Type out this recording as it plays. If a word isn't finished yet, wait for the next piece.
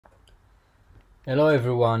Hello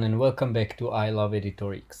everyone and welcome back to I Love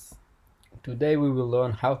EditorX. Today we will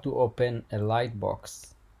learn how to open a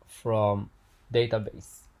Lightbox from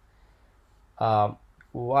database. Um,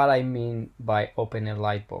 what I mean by open a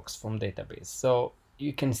Lightbox from database. So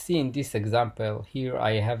you can see in this example here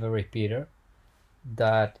I have a repeater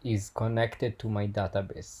that is connected to my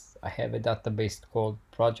database. I have a database called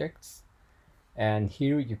projects, and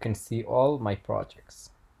here you can see all my projects.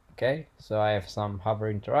 Okay, so I have some hover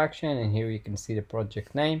interaction, and here you can see the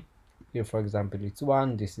project name. Here, for example, it's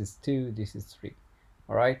 1, this is 2, this is 3.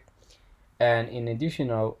 All right, and in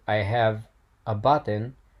addition, I have a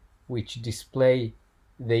button which display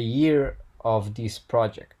the year of this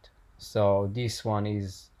project. So this one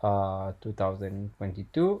is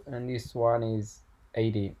 2022, and this one is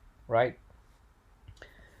 18, right?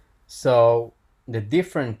 So the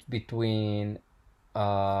difference between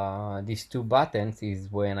these two buttons is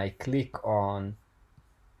when I click on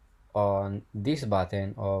this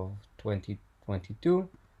button of 2022,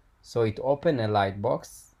 so it open a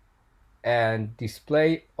Lightbox and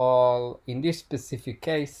display all. In this specific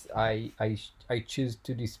case, I choose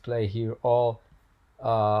to display here all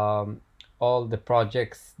the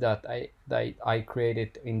projects that I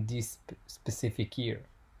created in this specific year.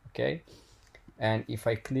 Okay, and if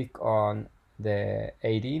I click on the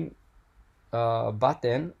 18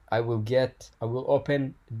 button, I will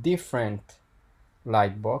open different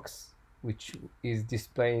Lightbox which is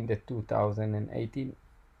displaying the 2018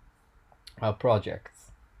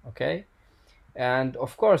 projects. Okay, and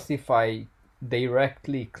of course if I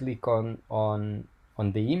directly click on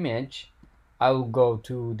the image, I will go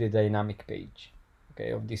to the dynamic page,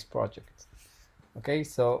 okay, of this project. Okay,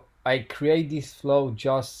 so I create this flow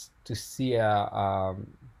just to see a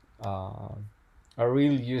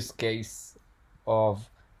real use case of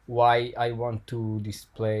why I want to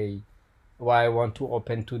display, why I want to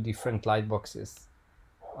open two different Lightboxes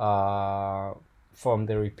from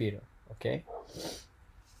the repeater. Okay,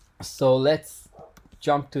 so let's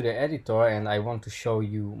jump to the editor, and I want to show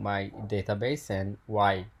you my database and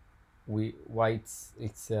why it's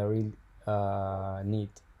a real need.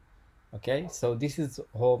 Okay, so this is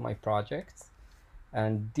all my projects,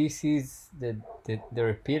 and this is the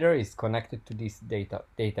repeater is connected to this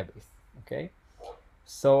database. Okay,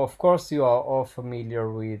 so of course you are all familiar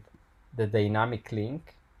with the dynamic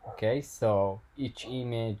link. Okay, so each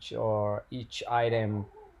image or each item,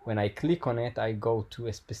 when I click on it, I go to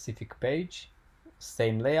a specific page,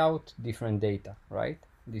 same layout, different data, right?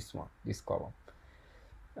 This one, this column.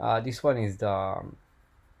 This one is the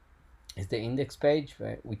index page,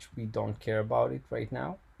 which we don't care about it right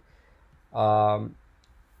now.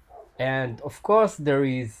 And of course there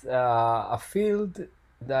is a field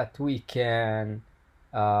that we can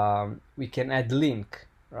add link,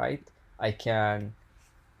 right?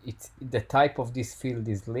 It's the type of this field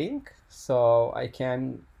is link, so I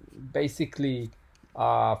can basically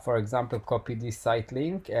for example copy this site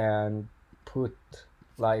link and put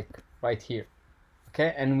like right here.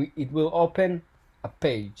 Okay, and it will open a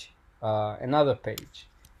page, another page.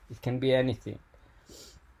 It can be anything,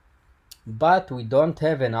 but we don't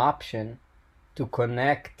have an option to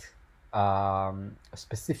connect a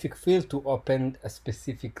specific field to open a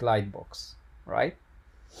specific Lightbox, right?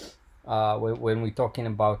 When we're talking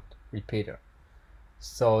about repeater.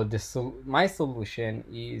 So my solution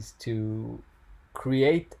is to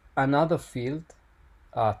create another field,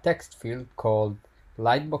 text field called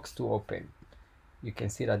Lightbox to open. You can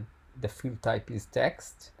see that the field type is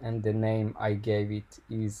text, and the name I gave it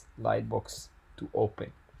is Lightbox to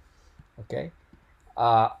open. Okay,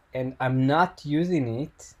 and I'm not using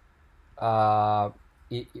it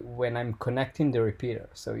when I'm connecting the repeater.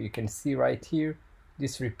 So you can see right here,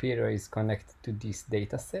 this repeater is connected to this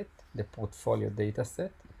data set, the portfolio data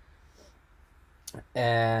set,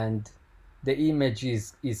 and the image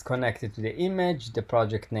is connected to the image, the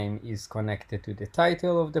project name is connected to the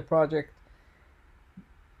title of the project,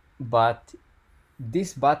 but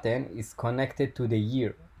this button is connected to the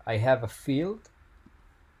year. I have a field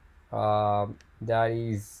that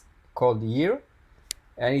is called year,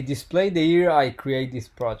 and it displays the year I create this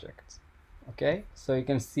project. Okay, so you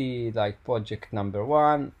can see like project number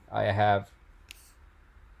 1. I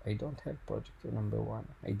don't have project number 1.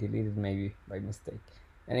 I deleted maybe by mistake.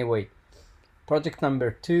 Anyway, project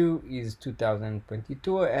number 2 is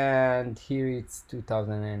 2022, and here it's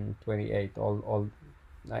 2028.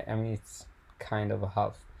 I mean, it's kind of a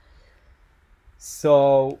half.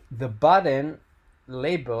 So the button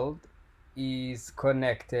labeled is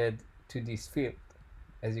connected to this field,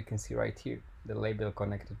 as you can see right here, the label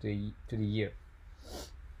connected to the year.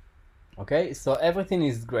 Okay, so everything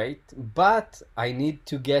is great, but I need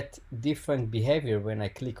to get different behavior when I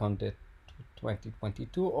click on the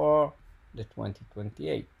 2022 or the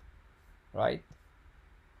 2028, right?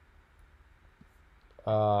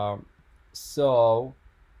 So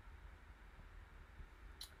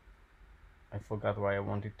I forgot what I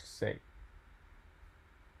wanted to say.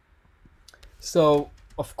 So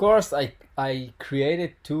of course I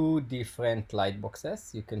created two different light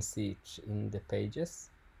boxes. You can see it in the pages.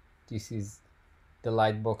 This is the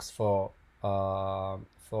lightbox for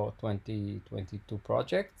 2022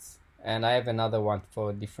 projects, and I have another one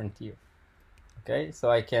for a different year. Okay, so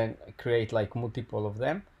I can create like multiple of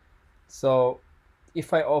them. So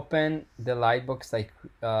if I open the lightbox, like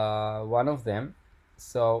one of them,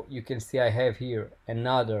 so you can see I have here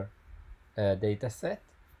another data set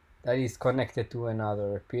that is connected to another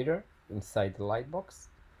repeater inside the lightbox.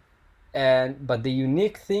 But the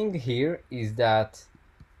unique thing here is that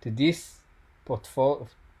to this portfolio,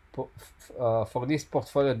 for this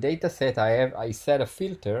portfolio data set, I set a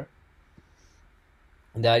filter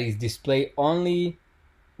that is display only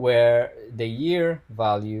where the year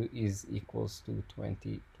value is equals to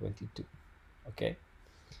 2022. Okay,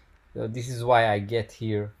 so this is why I get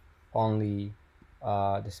here only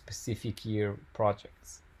the specific year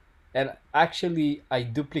projects. And actually I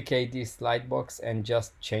duplicate this lightbox and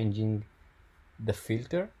just changing the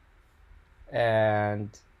filter and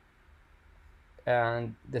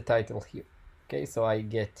the title here. Okay, so I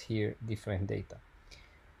get here different data.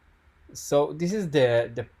 So this is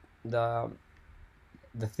the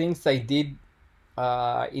things I did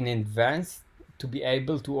in advance to be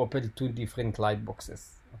able to open two different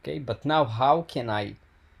lightboxes. Okay, but now how can I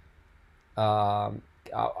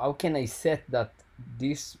set that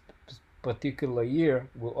this particular year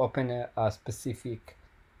will open a specific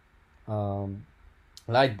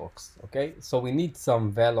lightbox? Okay, so we need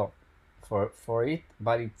some Velo for it,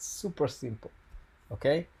 but it's super simple.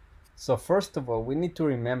 Okay, so first of all, we need to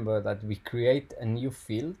remember that we create a new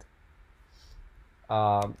field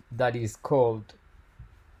that is called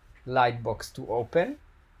lightbox to open,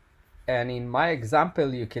 and in my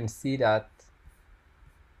example you can see that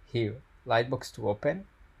here, lightbox to open,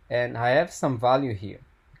 and I have some value here.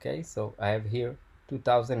 Okay, so I have here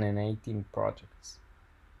 2018 projects.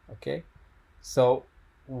 Okay, so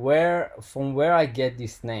from where I get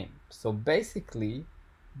this name? So basically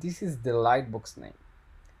this is the lightbox name.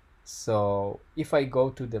 So if I go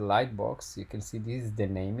to the lightbox, you can see this is the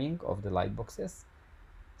naming of the lightboxes.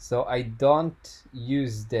 So I don't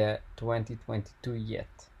use the 2022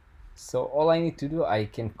 yet. So all I need to do, I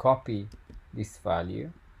can copy this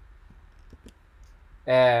value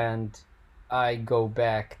and I go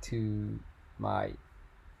back to my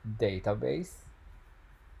database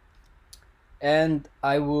and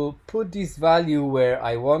I will put this value where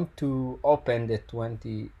I want to open the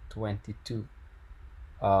 2022.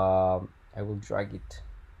 I will drag it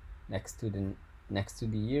next to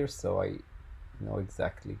the year, so I know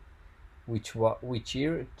exactly which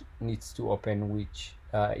year it needs to open each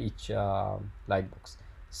lightbox.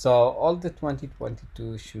 So all the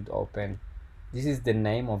 2022 should open. This is the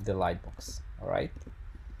name of the lightbox. All right.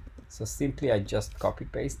 So simply I just copy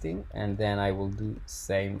pasting, and then I will do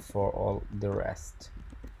same for all the rest.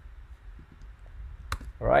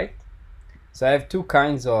 All right. So I have two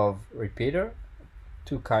kinds of repeater,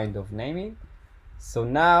 two kinds of naming. So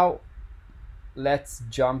now let's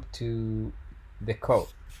jump to the code.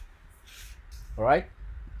 All right.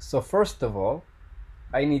 So first of all,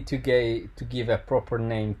 I need to give a proper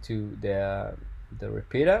name to the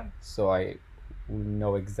repeater, so I will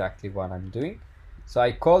know exactly what I'm doing. So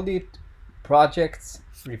I called it projects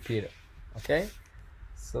repeater. Okay.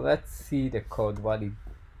 So let's see the code, what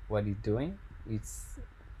it's doing. It's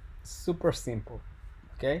super simple.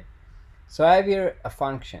 Okay. So I have here a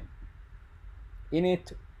function,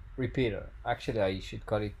 init repeater. Actually I should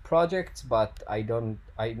call it projects, but I don't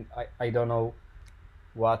know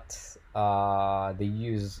what they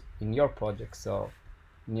use in your project, so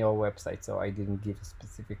in your website, so I didn't give a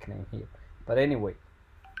specific name here. But anyway,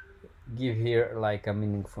 give here like a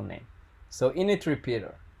meaningful name. So init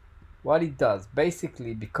repeater, what it does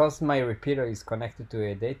basically, because my repeater is connected to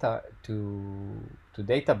a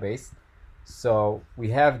database, so we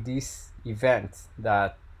have this event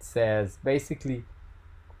that says basically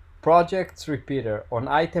projects repeater on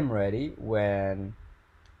item ready when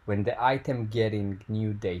the item getting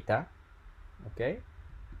new data. Okay,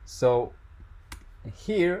 so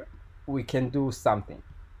here we can do something.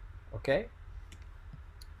 Okay,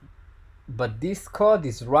 but this code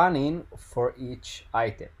is running for each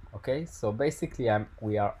item. Okay, so basically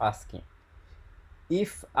we are asking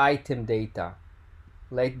if item data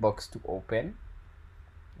Lightbox to open,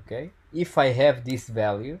 okay, if I have this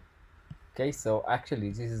value, okay, so actually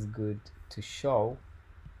this is good to show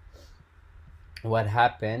what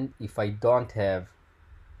happened if I don't have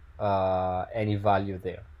any value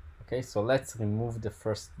there. Okay, so let's remove the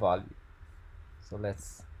first value. So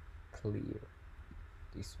let's clear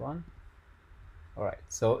this one. All right,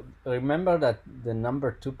 so remember that the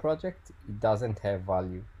number 2 project, it doesn't have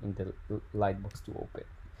value in the Lightbox to open.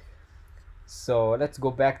 So let's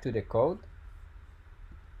go back to the code.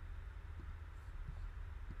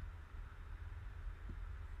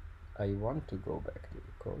 I want to go back to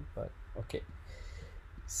the code, but okay.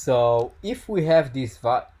 So if we have this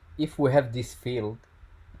field,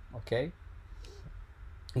 okay,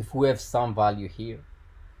 if we have some value here,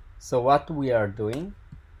 so what we are doing,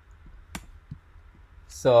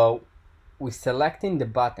 so we're selecting the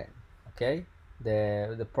button, okay,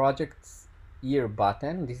 the project's year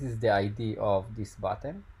button. This is the ID of this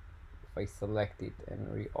button. If I select it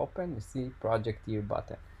and reopen, you see project year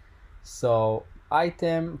button. So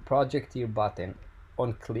item project year button.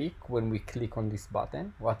 On click, when we click on this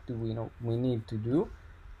button, what do we know we need to do?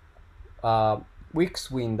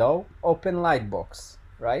 Wix window, open Lightbox,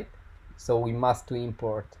 right? So we must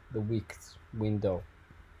import the Wix window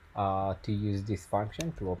to use this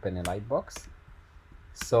function to open a Lightbox.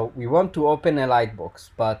 So we want to open a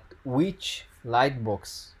Lightbox, but which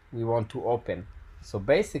Lightbox we want to open? So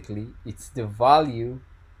basically it's the value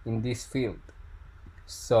in this field.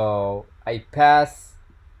 So I pass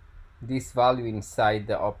this value inside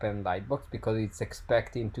the open Lightbox because it's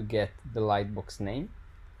expecting to get the Lightbox name.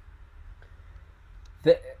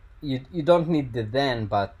 You don't need the then,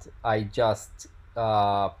 but I just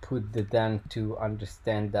put the then to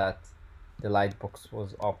understand that the Lightbox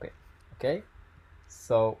was open. Okay,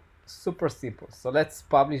 so super simple. So let's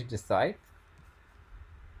publish the site.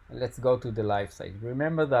 Let's go to the live site.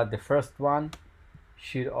 Remember that the first one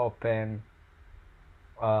should open,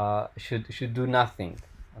 should do nothing.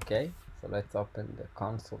 Okay, so let's open the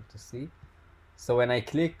console to see. So when I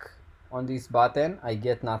click on this button, I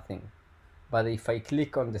get nothing. But if I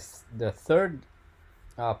click on the third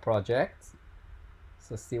project,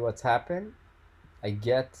 so see what's happened, I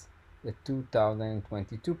get the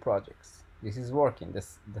 2022 projects. This is working.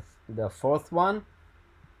 The fourth one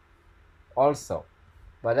also.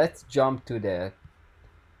 But let's jump to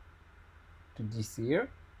this year,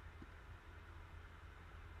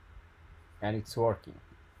 and it's working,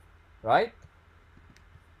 right?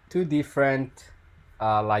 2 different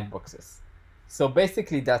Lightboxes. So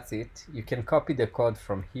basically that's it. You can copy the code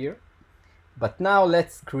from here, but now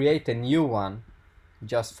let's create a new one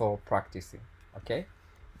just for practicing. Okay,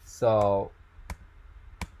 so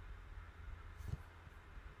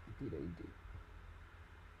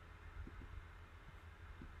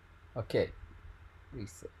okay,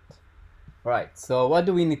 reset. Right, so what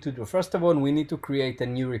do we need to do? First of all, we need to create a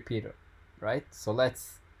new repeater, right? So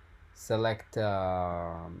let's select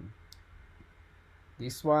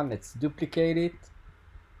this one. Let's duplicate it.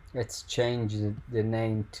 Let's change the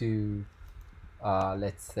name to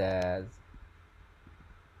let's say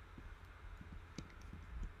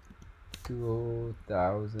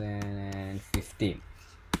 2015.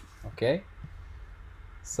 Okay,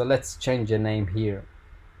 so let's change the name here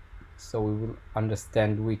so we will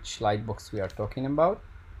understand which Lightbox we are talking about.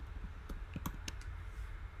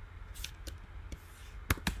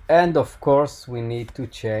 And of course we need to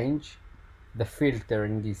change the filter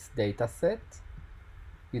in this data set.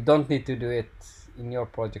 You don't need to do it in your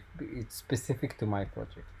project, it's specific to my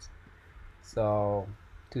project. So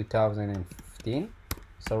 2015.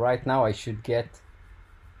 So right now I should get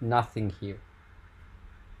nothing here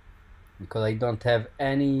because I don't have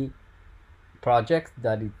any project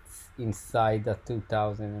that it's inside the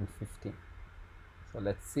 2015. So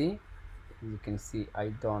let's see. You can see I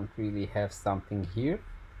don't really have something here.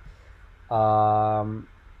 And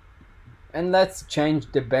let's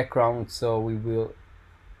change the background so we will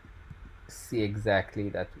see exactly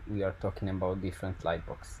that we are talking about different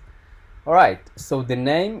Lightbox. All right, so the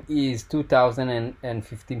name is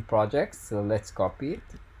 2015 projects. So let's copy it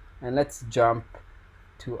and let's jump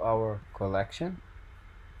to our collection.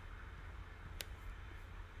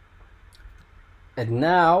 And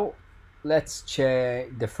now let's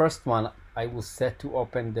check the first one. I will set to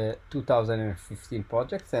open the 2015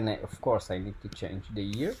 projects, and of course I need to change the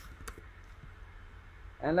year.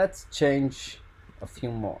 And let's change a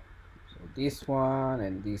few more. So this one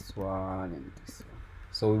and this one and this one.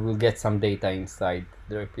 So we will get some data inside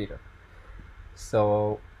the repeater.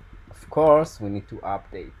 So of course we need to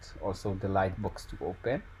update also the Lightbox to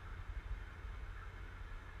open.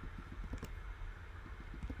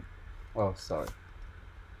 Oh, sorry.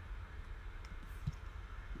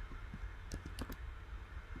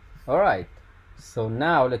 All right, so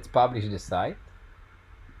now let's publish the site.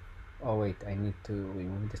 Oh wait, I need to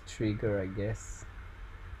remove the trigger, I guess.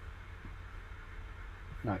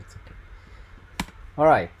 No, it's okay. All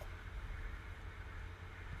right,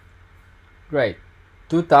 great.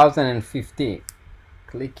 2015.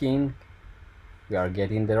 Clicking, we are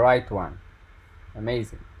getting the right one.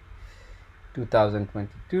 Amazing.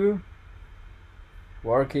 2022.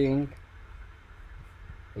 Working.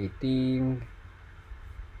 18.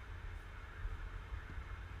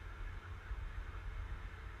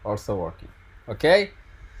 Also working. Okay,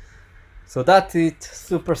 so that's it.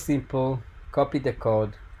 Super simple. Copy the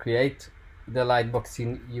code, create the lightbox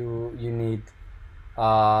you need,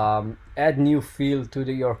 add new field to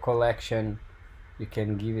your collection. You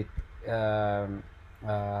can give it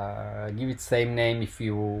same name if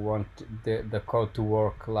you want the code to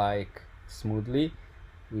work like smoothly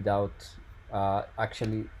without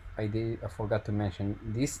actually I forgot to mention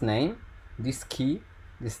this name, this key.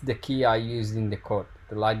 This is the key I use in the code,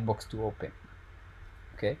 the lightbox to open.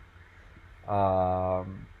 Okay,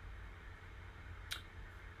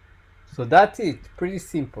 so that's it. Pretty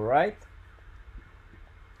simple, right?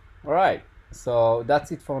 All right, so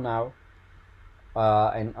that's it for now,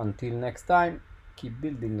 and until next time, keep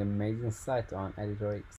building amazing sites on EditorX.